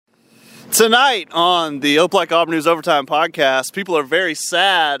Tonight on the Opelika Auburn News Overtime podcast, people are very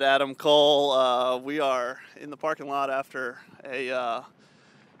sad, Adam Cole. We are in the parking lot after a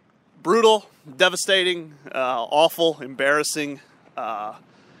brutal, devastating, awful, embarrassing,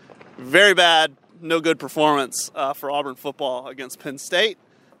 very bad, no good performance for Auburn football against Penn State.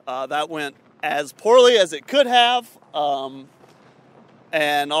 That went as poorly as it could have,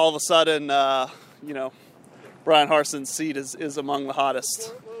 and all of a sudden, Brian Harsin's seat is among the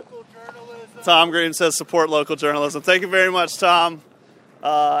hottest. Tom Green says support local journalism. Thank you very much, Tom.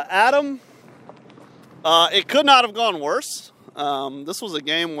 Adam, it could not have gone worse. This was a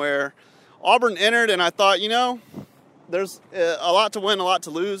game where Auburn entered, and I thought, there's a lot to win, a lot to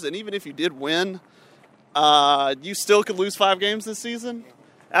lose, and even if you did win, you still could lose 5 games this season.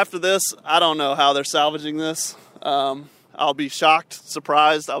 After this, I don't know how they're salvaging this. I'll be shocked,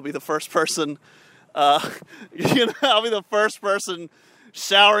 surprised. I'll be the first person,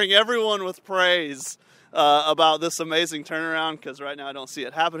 showering everyone with praise about this amazing turnaround, because right now I don't see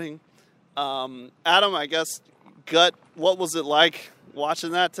it happening. Adam, I guess, what was it like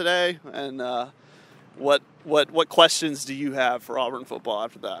watching that today? And what questions do you have for Auburn football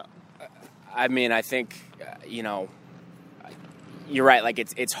after that? I mean, I think, you're right. Like,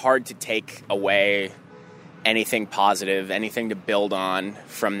 it's hard to take away anything positive, anything to build on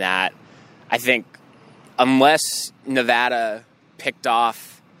from that. I think unless Nevada picked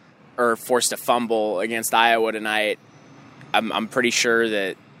off or forced a fumble against Iowa tonight, I'm pretty sure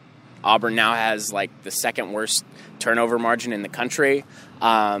that Auburn now has like the second worst turnover margin in the country.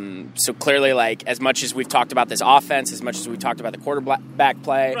 So clearly, like, as much as we've talked about this offense, as much as we talked about the quarterback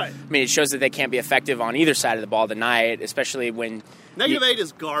play, right. I mean, it shows that they can't be effective on either side of the ball tonight, especially when -8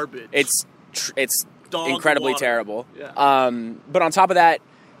 is garbage. It's incredibly terrible. Yeah. But on top of that,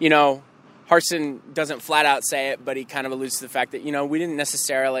 Harsin doesn't flat out say it, but he kind of alludes to the fact that, we didn't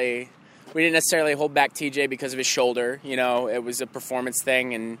necessarily hold back TJ because of his shoulder. It was a performance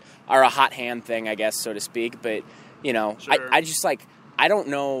thing or a hot hand thing, I guess, so to speak. But, Sure. I don't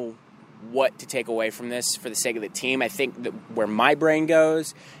know what to take away from this for the sake of the team. I think that where my brain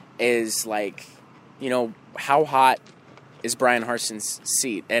goes is like, how hot is Brian Harsin's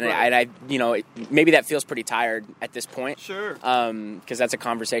seat? And right. Maybe that feels pretty tired at this point. Sure. Because that's a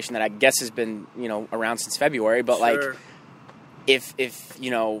conversation that I guess has been, around since February. But sure. if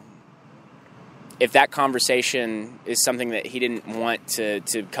that conversation is something that he didn't want to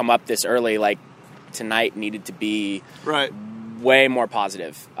come up this early, like tonight needed to be right. way more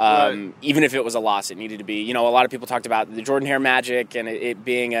positive. Right. Even if it was a loss, it needed to be, a lot of people talked about the Jordan Hare magic and it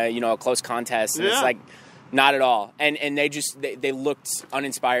being a close contest. And It's like, not at all. And they looked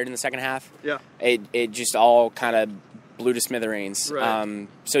uninspired in the second half. Yeah. It just all kind of blew to smithereens. Right. I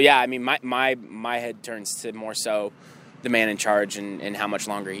mean, my head turns to more so the man in charge and how much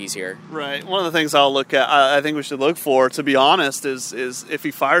longer he's here. Right. One of the things I'll look at, I think we should look for, to be honest, is if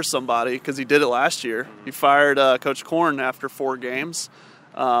he fires somebody, because he did it last year. He fired Coach Korn after 4 games.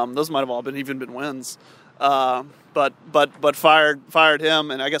 Those might have all been wins. But fired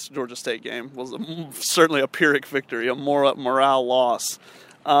him, and I guess the Georgia State game was certainly a Pyrrhic victory, a morale loss.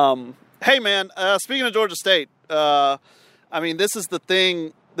 Hey, man, speaking of Georgia State, this is the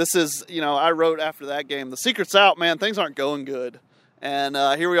thing. This is, I wrote after that game, the secret's out, man. Things aren't going good. And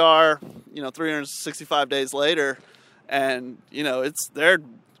here we are, 365 days later, and, they're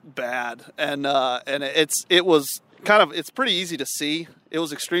bad. And it's pretty easy to see. It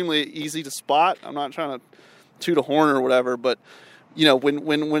was extremely easy to spot. I'm not trying to toot a horn or whatever, but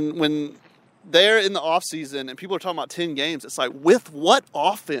when they're in the offseason and people are talking about 10 games, it's like, with what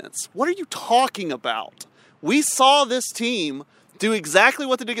offense? What are you talking about? We saw this team do exactly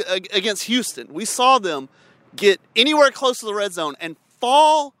what they did against Houston. We saw them get anywhere close to the red zone and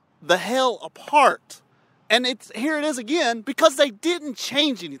fall the hell apart. And here it is again, because they didn't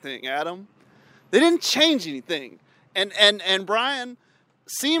change anything, Adam. They didn't change anything. And Brian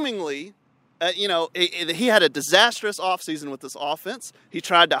seemingly, he had a disastrous offseason with this offense. He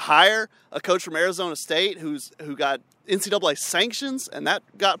tried to hire a coach from Arizona State who got NCAA sanctions, and that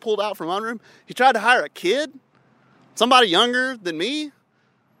got pulled out from under him. He tried to hire a kid, somebody younger than me,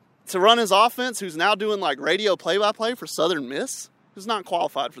 to run his offense, who's now doing like radio play-by-play for Southern Miss, who's not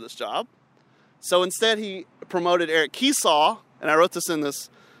qualified for this job. So instead he promoted Eric Keesaw, and I wrote this in this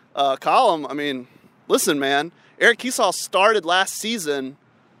column. I mean, listen, man, Eric Keesaw started last season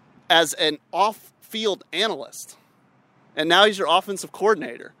as an off-field analyst, and now he's your offensive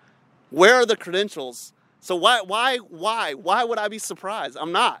coordinator. Where are the credentials? So why would I be surprised?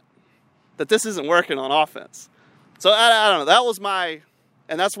 I'm not, that this isn't working on offense. So I don't know. That was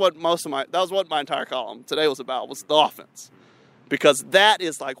what my entire column today was about, was the offense. because that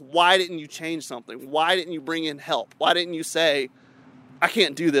is like, why didn't you change something? Why didn't you bring in help? Why didn't you say, I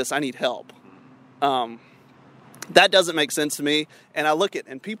can't do this, I need help? That doesn't make sense to me. And I look at,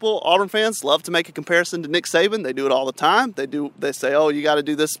 and people, Auburn fans, love to make a comparison to Nick Saban. They do it all the time. They say, oh, you got to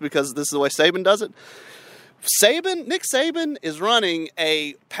do this because this is the way Saban does it. Nick Saban is running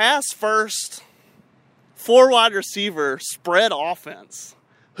a pass-first, 4-wide receiver spread offense.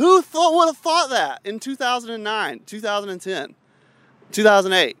 Who would have thought that in 2009, 2010,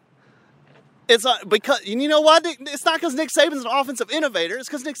 2008? It's because, you know why? It's not because Nick Saban's an offensive innovator. It's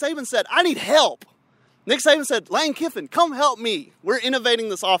because Nick Saban said, I need help. Nick Saban said, Lane Kiffin, come help me. We're innovating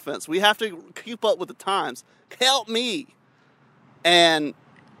this offense. We have to keep up with the times. Help me. And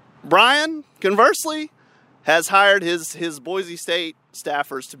Brian, conversely, has hired his Boise State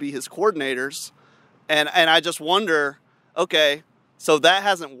staffers to be his coordinators. And I just wonder, okay, so that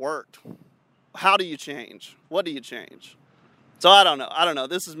hasn't worked. How do you change? What do you change? So I don't know.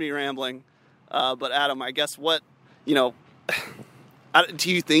 This is me rambling. But Adam, I guess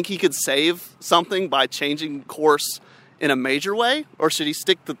do you think he could save something by changing course in a major way, or should he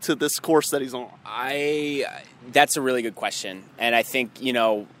stick to this course that he's on? That's a really good question. And I think,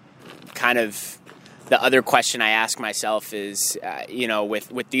 kind of the other question I ask myself is,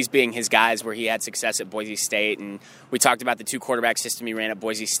 with these being his guys where he had success at Boise State, and we talked about the 2-quarterback system he ran at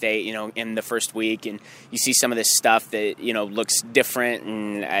Boise State, in the first week, and you see some of this stuff that, looks different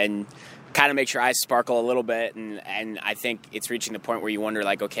and kind of makes your eyes sparkle a little bit, and I think it's reaching the point where you wonder,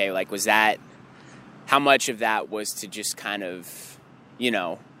 like, okay, like, was that, how much of that was to just kind of,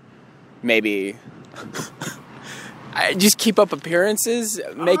 maybe just keep up appearances,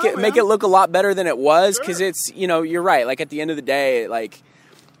 make it look a lot better than it was, because Sure. it's, you're right, like, at the end of the day, like,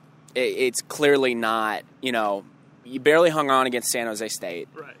 it's clearly not, you barely hung on against San Jose State,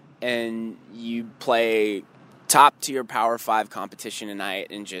 Right. and you play top-tier Power 5 competition tonight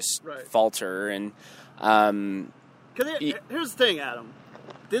and just falter. And here's the thing, Adam.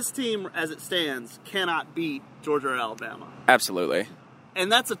 This team, as it stands, cannot beat Georgia or Alabama. Absolutely. And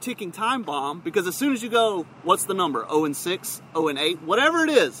that's a ticking time bomb, because as soon as you go, what's the number? 0-6, 0-8, whatever it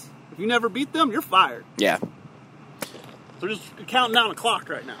is, if you never beat them, you're fired. Yeah. So just counting down the clock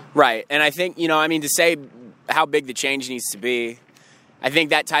right now. Right. And I think, to say how big the change needs to be, I think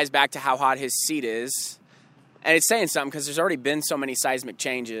that ties back to how hot his seat is. And it's saying something, because there's already been so many seismic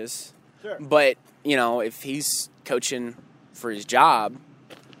changes. Sure. But, if he's coaching for his job,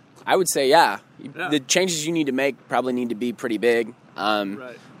 I would say, the changes you need to make probably need to be pretty big.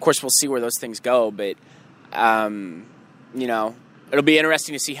 Of course, we'll see where those things go. But, it'll be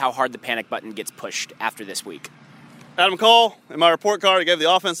interesting to see how hard the panic button gets pushed after this week. Adam Cole, in my report card, I gave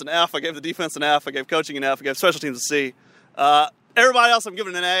the offense an F, I gave the defense an F, I gave coaching an F, I gave special teams a C. Everybody else I'm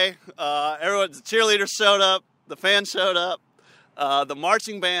giving an A. The cheerleaders showed up. The fans showed up. The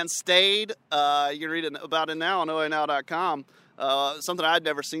marching band stayed. You can read about it now on OANow.com. Something I'd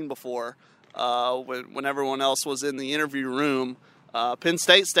never seen before. When everyone else was in the interview room, Penn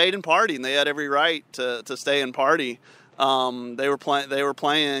State stayed and partied, and they had every right to stay and party. They were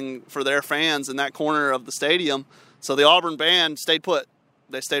playing for their fans in that corner of the stadium. So the Auburn band stayed put.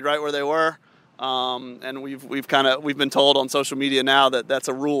 They stayed right where they were. And we've been told on social media now that that's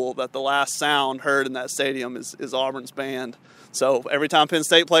a rule, that the last sound heard in that stadium is Auburn's band. So every time Penn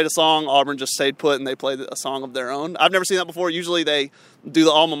State played a song, Auburn just stayed put and they played a song of their own. I've never seen that before. Usually they do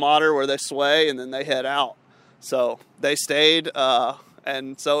the alma mater where they sway and then they head out. So they stayed,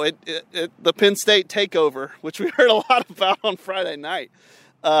 and so the Penn State takeover, which we heard a lot about on Friday night,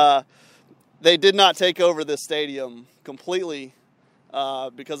 they did not take over this stadium completely.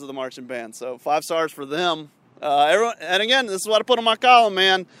 Because of the marching band. So 5 stars for them. Everyone, and again, this is what I put on my column,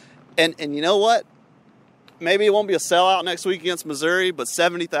 man. And you know what? Maybe it won't be a sellout next week against Missouri, but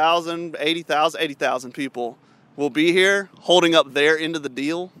 70,000, 80,000 people will be here holding up their end of the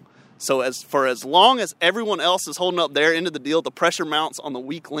deal. So as long as everyone else is holding up their end of the deal, the pressure mounts on the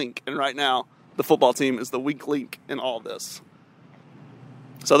weak link. And right now, the football team is the weak link in all this.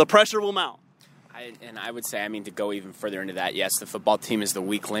 So the pressure will mount. I would say, to go even further into that, yes, the football team is the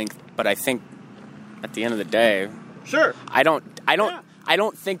weak link, but I think at the end of the day, sure, I don't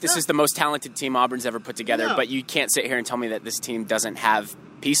think this is the most talented team Auburn's ever put together. No. But you can't sit here and tell me that this team doesn't have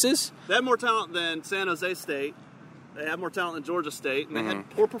pieces. They have more talent than San Jose State. They have more talent than Georgia State, and they had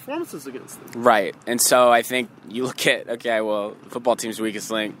poor performances against them. Right, and so I think you look at, the football team's weakest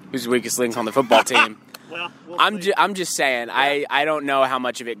link. Who's the weakest link on the football team? Well, I'm just saying. Yeah. I don't know how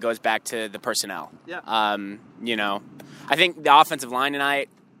much of it goes back to the personnel. Yeah. I think the offensive line tonight,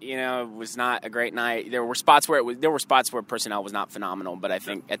 was not a great night. There were spots where personnel was not phenomenal, but I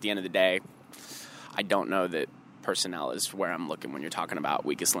think at the end of the day, I don't know that personnel is where I'm looking when you're talking about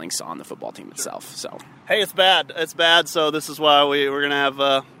weakest links on the football team itself. So, hey, it's bad. It's bad. So this is why we're going to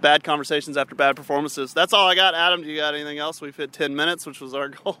have bad conversations after bad performances. That's all I got. Adam, do you got anything else? We've hit 10 minutes, which was our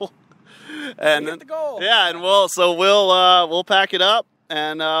goal. And we hit the goal. Yeah, and we'll pack it up,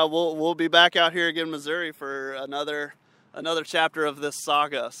 and we'll be back out here again in Missouri for another chapter of this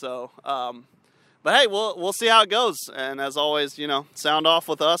saga. So, but hey, we'll see how it goes. And as always, sound off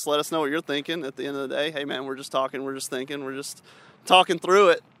with us. Let us know what you're thinking at the end of the day. Hey, man, we're just talking. We're just thinking. We're just talking through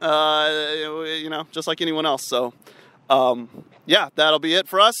it, just like anyone else. So, yeah, that'll be it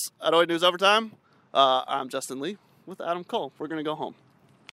for us at Oid News Overtime. I'm Justin Lee with Adam Cole. We're going to go home.